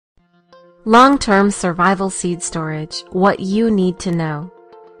Long-term survival seed storage, what you need to know.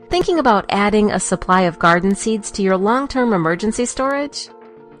 Thinking about adding a supply of garden seeds to your long-term emergency storage?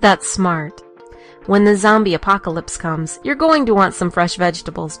 That's smart. When the zombie apocalypse comes, you're going to want some fresh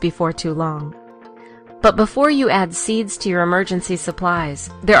vegetables before too long. But before you add seeds to your emergency supplies,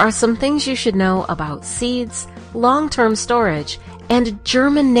 there are some things you should know about seeds, long-term storage, and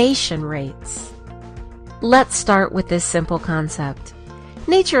germination rates. Let's start with this simple concept.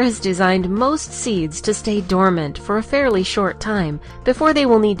 Nature has designed most seeds to stay dormant for a fairly short time before they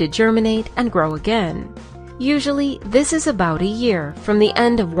will need to germinate and grow again. Usually, this is about a year from the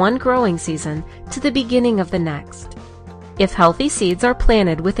end of one growing season to the beginning of the next. If healthy seeds are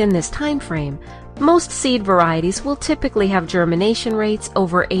planted within this time frame, most seed varieties will typically have germination rates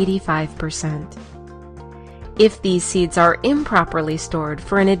over 85%. If these seeds are improperly stored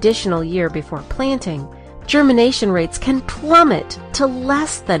for an additional year before planting, germination rates can plummet to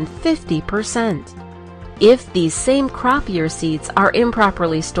less than 50%. If these same crop year seeds are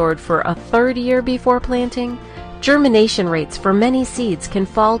improperly stored for a third year before planting, germination rates for many seeds can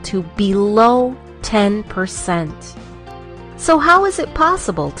fall to below 10%. So how is it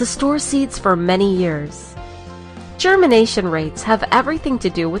possible to store seeds for many years? Germination rates have everything to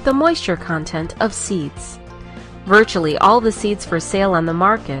do with the moisture content of seeds. Virtually all the seeds for sale on the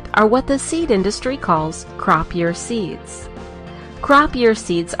market are what the seed industry calls crop year seeds. Crop year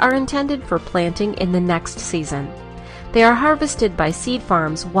seeds are intended for planting in the next season. They are harvested by seed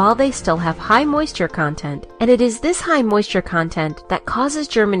farms while they still have high moisture content, and it is this high moisture content that causes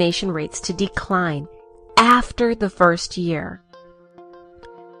germination rates to decline after the first year.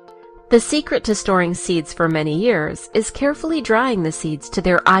 The secret to storing seeds for many years is carefully drying the seeds to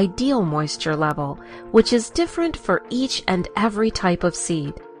their ideal moisture level, which is different for each and every type of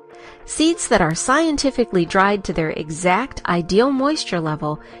seed. Seeds that are scientifically dried to their exact ideal moisture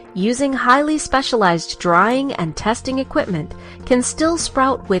level using highly specialized drying and testing equipment can still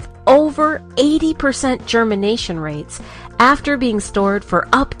sprout with over 80% germination rates after being stored for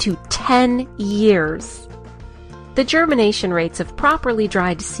up to 10 years. The germination rates of properly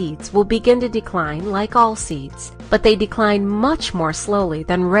dried seeds will begin to decline like all seeds, but they decline much more slowly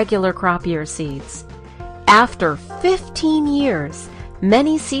than regular crop year seeds. After 15 years,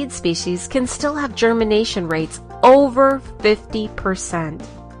 many seed species can still have germination rates over 50%.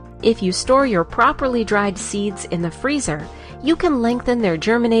 If you store your properly dried seeds in the freezer, you can lengthen their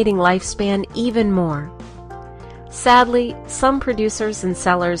germinating lifespan even more. Sadly, some producers and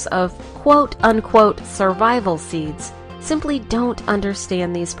sellers of quote-unquote survival seeds simply don't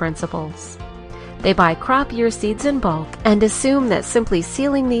understand these principles. They buy crop year seeds in bulk and assume that simply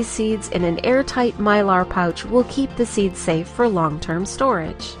sealing these seeds in an airtight mylar pouch will keep the seeds safe for long-term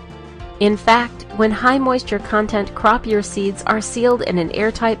storage. In fact, when high moisture content crop year seeds are sealed in an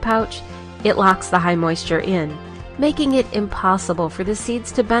airtight pouch, it locks the high moisture in, making it impossible for the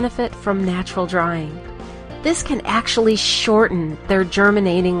seeds to benefit from natural drying. This can actually shorten their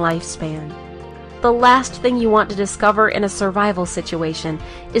germinating lifespan. The last thing you want to discover in a survival situation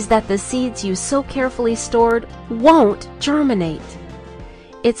is that the seeds you so carefully stored won't germinate.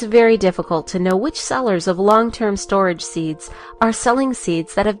 It's very difficult to know which sellers of long-term storage seeds are selling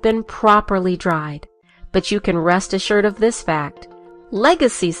seeds that have been properly dried. But you can rest assured of this fact.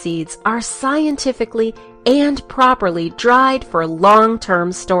 Legacy seeds are scientifically and properly dried for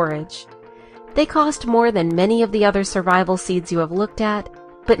long-term storage. They cost more than many of the other survival seeds you have looked at,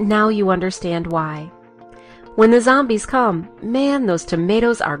 but now you understand why. When the zombies come, man, those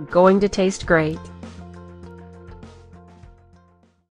tomatoes are going to taste great.